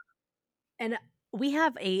menu. And we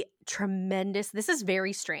have a tremendous this is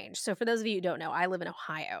very strange. So for those of you who don't know, I live in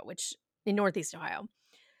Ohio, which in Northeast Ohio.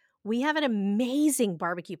 We have an amazing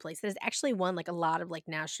barbecue place that has actually won, like, a lot of, like,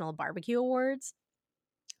 national barbecue awards.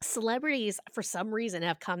 Celebrities, for some reason,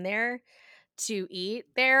 have come there to eat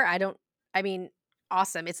there. I mean,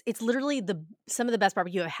 awesome. It's literally the some of the best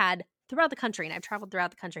barbecue I've had throughout the country, and I've traveled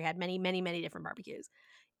throughout the country, had many, many, many different barbecues.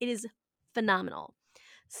 It is phenomenal.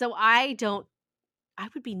 So I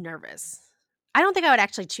would be nervous. I don't think I would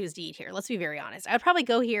actually choose to eat here, let's be very honest. I would probably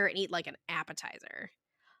go here and eat, like, an appetizer.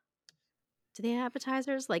 Do they have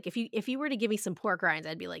appetizers? Like, if you were to give me some pork rinds,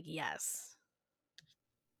 I'd be like, "Yes.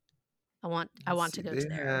 I Let's want see, to go they to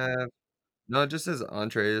there." have no, it just says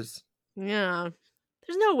entrees. Yeah.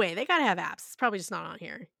 There's no way, they gotta have apps. It's probably just not on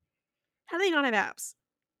here. How do they not have apps?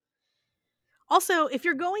 Also, if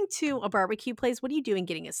you're going to a barbecue place, what are you doing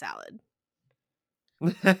getting a salad?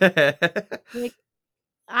 Like,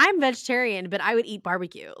 I'm vegetarian, but I would eat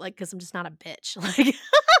barbecue, like, because 'cause I'm just not a bitch, like,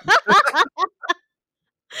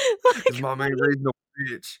 'Cause mom what ain't do you raised no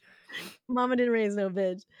bitch. mama didn't raise no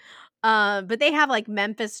bitch. But they have, like,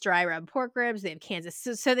 Memphis dry rub pork ribs, they have Kansas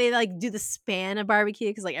so they, like, do the span of barbecue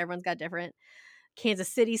because like, everyone's got different. Kansas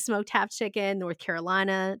City smoked half chicken, North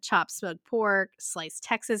Carolina chopped smoked pork, sliced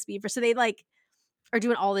Texas beef, so they, like, are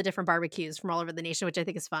doing all the different barbecues from all over the nation, which I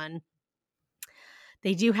think is fun.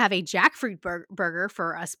 They do have a jackfruit burger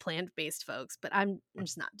for us plant-based folks, but I'm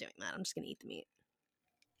just not doing that. I'm just gonna eat the meat.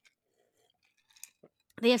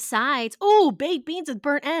 They have sides. Oh, baked beans with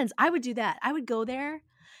burnt ends. I would do that. I would go there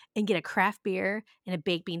and get a craft beer and a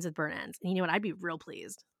baked beans with burnt ends. And you know what? I'd be real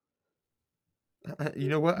pleased. You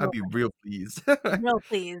know what? I'd Real, be real pleased. real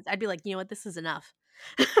pleased. I'd be like, you know what? This is enough.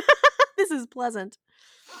 This is pleasant.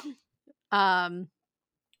 Um,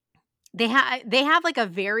 they have like a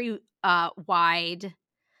very wide.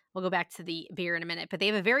 We'll go back to the beer in a minute, but they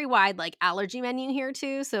have a very wide like allergy menu here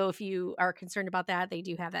too. So if you are concerned about that, they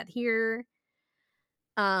do have that here.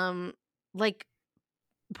 Like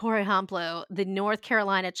Por ejemplo, the North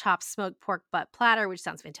Carolina chopped smoked pork butt platter, which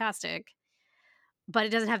sounds fantastic, but it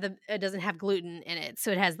doesn't have gluten in it.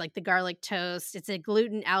 So it has like the garlic toast. It's a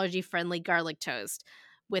gluten allergy friendly garlic toast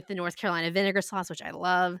with the North Carolina vinegar sauce, which I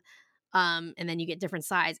love. And then you get different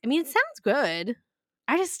sides. I mean, it sounds good.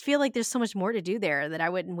 I just feel like there's so much more to do there that I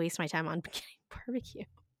wouldn't waste my time on getting barbecue.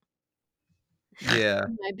 Yeah.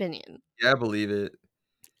 In my opinion. Yeah, I believe it.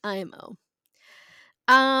 IMO.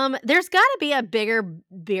 There's gotta be a bigger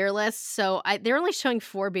beer list. So they're only showing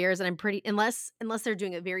 4 beers, and I'm pretty unless they're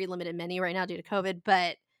doing a very limited menu right now due to COVID.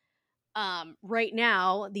 But right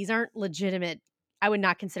now, these aren't legitimate. I would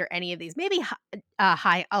not consider any of these. Maybe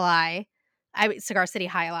High Ally. Cigar City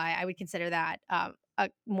High Ally. I would consider that a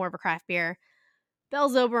more of a craft beer.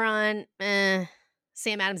 Bell's Oberon,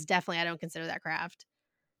 Sam Adams definitely I don't consider that craft.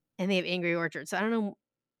 And they have Angry Orchard. So I don't know.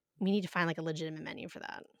 We need to find like a legitimate menu for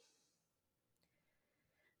that.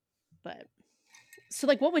 But so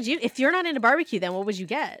like what would you if you're not into barbecue then what would you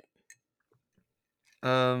get?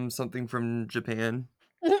 Something from Japan.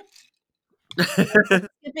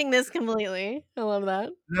 Skipping this completely. I love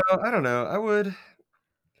that. No, I don't know.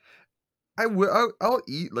 I'll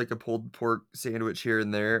eat like a pulled pork sandwich here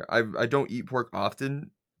and there. I don't eat pork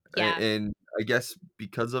often, Yeah. and I guess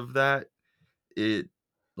because of that, it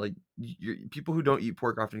like people who don't eat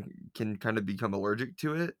pork often can kind of become allergic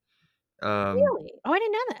to it. Um, Really? Oh, I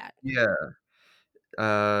didn't know that. yeah.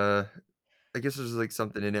 Uh, I guess there's like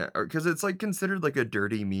something in it, because it's like considered like a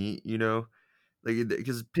dirty meat, like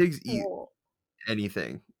because pigs eat Cool.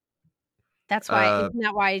 anything. That's why Uh, isn't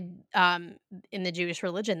that why in the Jewish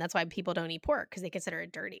religion that's why people don't eat pork because they consider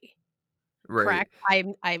it dirty. right. Correct?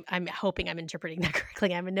 I'm hoping I'm interpreting that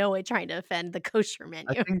correctly. I'm in no way trying to offend the kosher menu.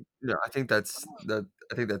 I think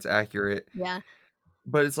that's accurate. Yeah.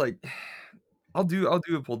 But it's like I'll do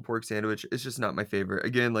a pulled pork sandwich. It's just not my favorite.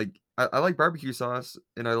 Again, like I like barbecue sauce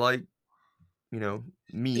and I like, Yeah.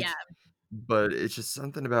 meat, but it's just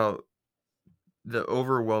something about the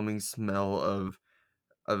overwhelming smell of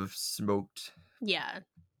smoked Yeah.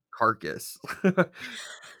 carcass.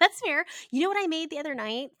 That's fair. You know what I made the other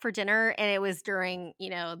night for dinner, and it was during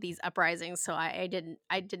these uprisings, so I didn't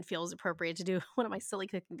feel it was appropriate to do one of my silly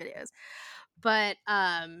cooking videos. But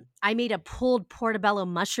I made a pulled portobello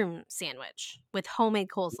mushroom sandwich with homemade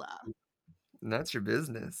coleslaw. And that's your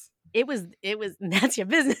business. It was that's your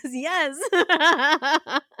business, yes.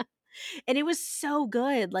 And it was so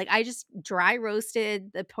good. Like I just dry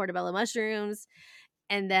roasted the portobello mushrooms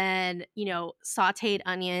and then, sauteed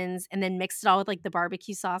onions and then mixed it all with like the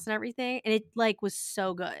barbecue sauce and everything. And it like was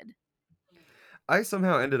so good. I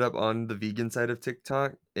somehow ended up on the vegan side of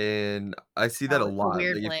TikTok, and I see that a Oh, it's a lot.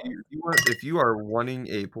 weird Like place. if you are wanting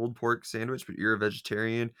a pulled pork sandwich, but you're a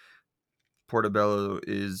vegetarian, portobello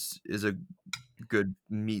is a good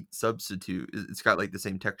meat substitute. It's got, like, the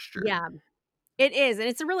same texture. Yeah, it is, and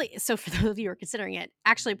it's a really so for those of you who are considering it,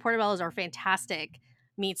 actually portobellos are a fantastic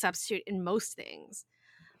meat substitute in most things.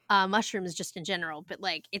 Mushrooms just in general, but,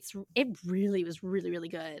 like, it really was really, really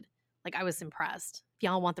good. Like, I was impressed. If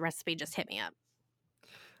y'all want the recipe, just hit me up.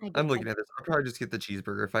 I'm I looking at this. I'll probably just get the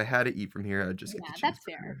cheeseburger. If I had to eat from here, I'd just get the Yeah, that's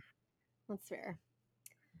cheeseburger. fair. That's fair.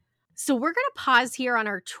 So we're gonna pause here on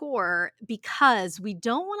our tour because we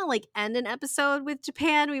don't wanna, like, end an episode with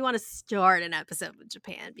Japan, we wanna start an episode with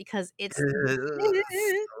Japan because it's So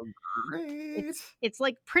it's great. it's,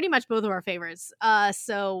 like, pretty much both of our favorites,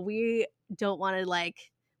 so we don't wanna, like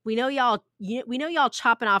we know y'all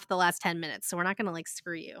chopping off the last 10 minutes, so we're not gonna, like,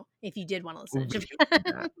 screw you if you did wanna listen to We Japan. do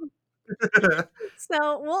that.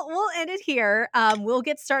 So we'll end it here. We'll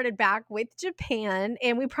get started back with Japan,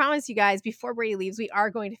 and we promise you guys before Brady leaves, we are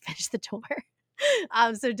going to finish the tour.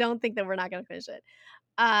 So don't think that we're not going to finish it.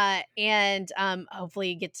 And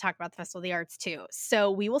hopefully get to talk about the Festival of the Arts too.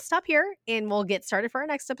 So we will stop here and we'll get started for our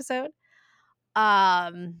next episode.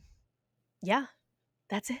 Yeah,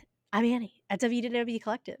 that's it. I'm Annie at WDW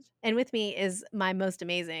Collective, and with me is my most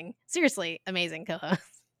amazing, seriously amazing co-host.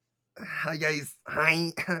 Hi, guys.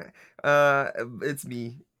 Hi. It's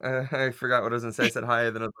me. I forgot what I was gonna say. I said hi,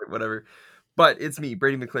 then I was like, whatever. But it's me,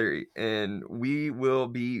 Brady McCleary, and we will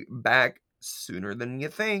be back sooner than you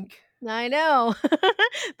think. I know.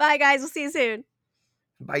 Bye, guys. We'll see you soon.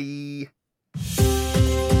 Bye.